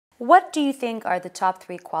What do you think are the top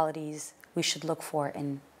 3 qualities we should look for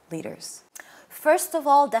in leaders? First of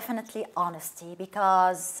all, definitely honesty,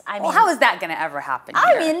 because I mean... Well, how is that going to ever happen here?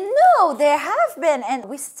 I mean, no, there have been, and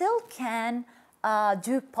we still can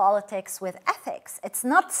do politics with ethics. It's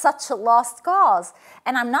not such a lost cause.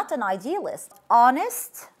 And I'm not an idealist.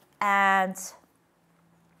 Honest and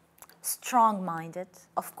strong-minded,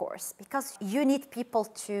 of course, because you need people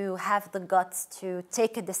to have the guts to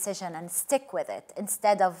take a decision and stick with it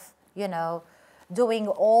instead of, you know, doing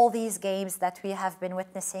all these games that we have been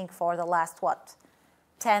witnessing for the last, what,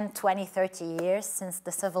 10, 20, 30 years since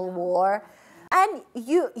the Civil War. And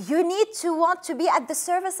you need to want to be at the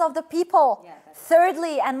service of the people. Yeah,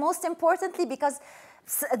 thirdly, and most importantly, because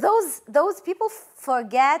those people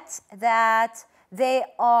forget that they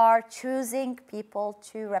are choosing people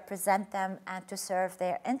to represent them and to serve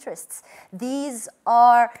their interests. These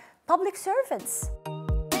are public servants.